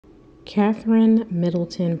Catherine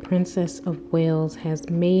Middleton, Princess of Wales, has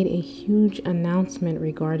made a huge announcement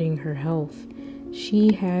regarding her health.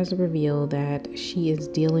 She has revealed that she is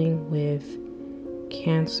dealing with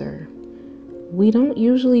cancer. We don't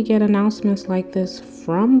usually get announcements like this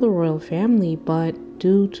from the royal family, but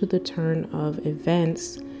due to the turn of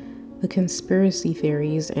events, the conspiracy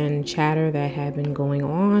theories and chatter that had been going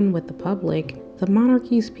on with the public, the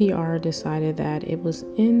monarchy's PR decided that it was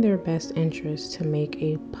in their best interest to make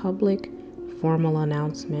a public, formal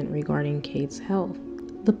announcement regarding Kate's health.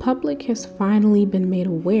 The public has finally been made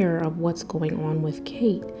aware of what's going on with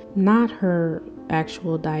Kate, not her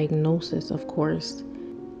actual diagnosis, of course.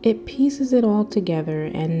 It pieces it all together,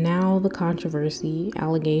 and now the controversy,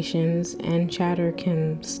 allegations, and chatter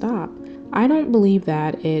can stop. I don't believe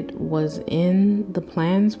that it was in the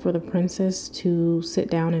plans for the princess to sit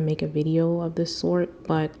down and make a video of this sort,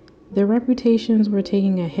 but their reputations were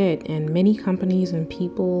taking a hit, and many companies and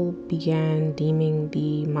people began deeming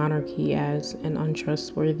the monarchy as an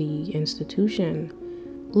untrustworthy institution.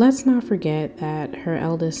 Let's not forget that her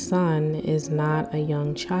eldest son is not a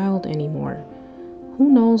young child anymore.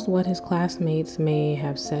 Who knows what his classmates may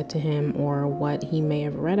have said to him or what he may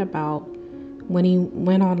have read about when he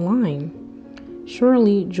went online.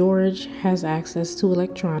 Surely George has access to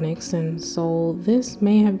electronics, and so this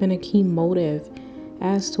may have been a key motive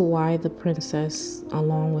as to why the princess,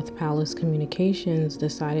 along with Palace Communications,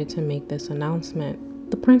 decided to make this announcement.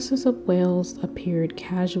 The Princess of Wales appeared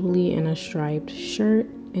casually in a striped shirt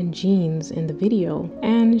and jeans in the video,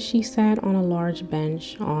 and she sat on a large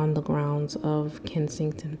bench on the grounds of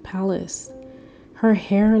Kensington Palace. Her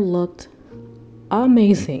hair looked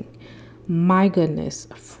amazing. My goodness,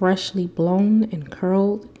 freshly blown and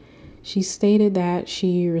curled. She stated that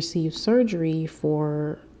she received surgery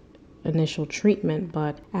for initial treatment,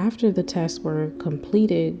 but after the tests were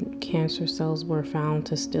completed, cancer cells were found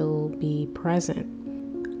to still be present.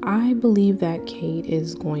 I believe that Kate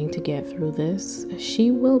is going to get through this.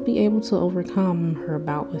 She will be able to overcome her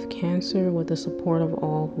bout with cancer with the support of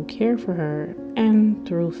all who care for her and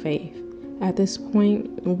through faith. At this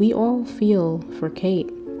point, we all feel for Kate.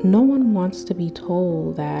 No one wants to be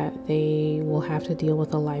told that they will have to deal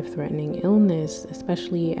with a life-threatening illness,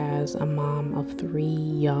 especially as a mom of 3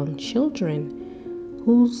 young children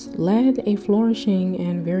who's led a flourishing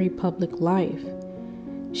and very public life.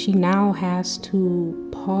 She now has to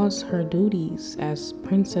pause her duties as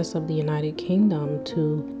Princess of the United Kingdom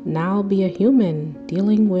to now be a human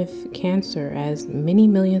dealing with cancer, as many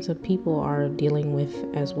millions of people are dealing with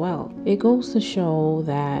as well. It goes to show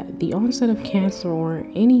that the onset of cancer or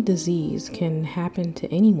any disease can happen to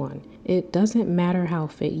anyone. It doesn't matter how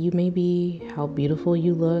fit you may be, how beautiful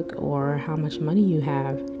you look, or how much money you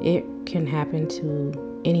have. It can happen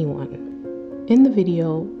to anyone. In the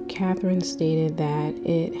video, Catherine stated that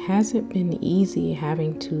it hasn't been easy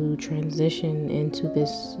having to transition into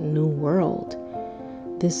this new world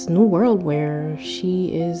where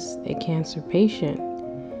she is a cancer patient.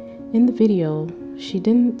 In the video, she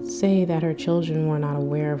didn't say that her children were not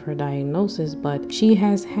aware of her diagnosis, but she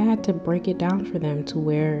has had to break it down for them to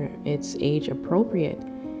where it's age appropriate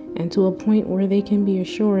and to a point where they can be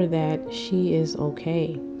assured that she is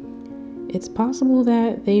okay. It's possible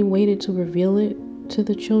that they waited to reveal it to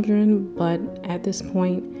the children, but at this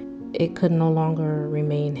point, it could no longer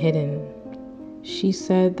remain hidden. She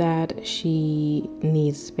said that she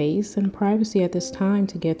needs space and privacy at this time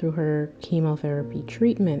to get through her chemotherapy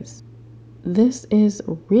treatments. This is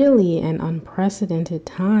really an unprecedented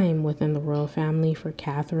time within the royal family for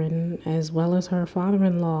Catherine, as well as her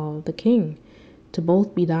father-in-law, the king, to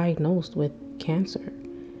both be diagnosed with cancer.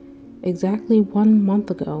 Exactly 1 month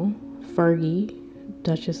ago, Fergie,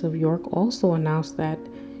 Duchess of York, also announced that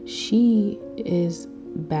she is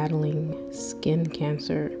battling skin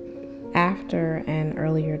cancer after an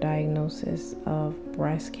earlier diagnosis of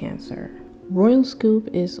breast cancer. Royal Scoop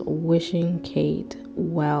is wishing Kate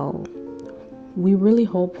well. We really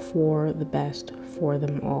hope for the best for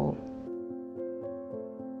them all.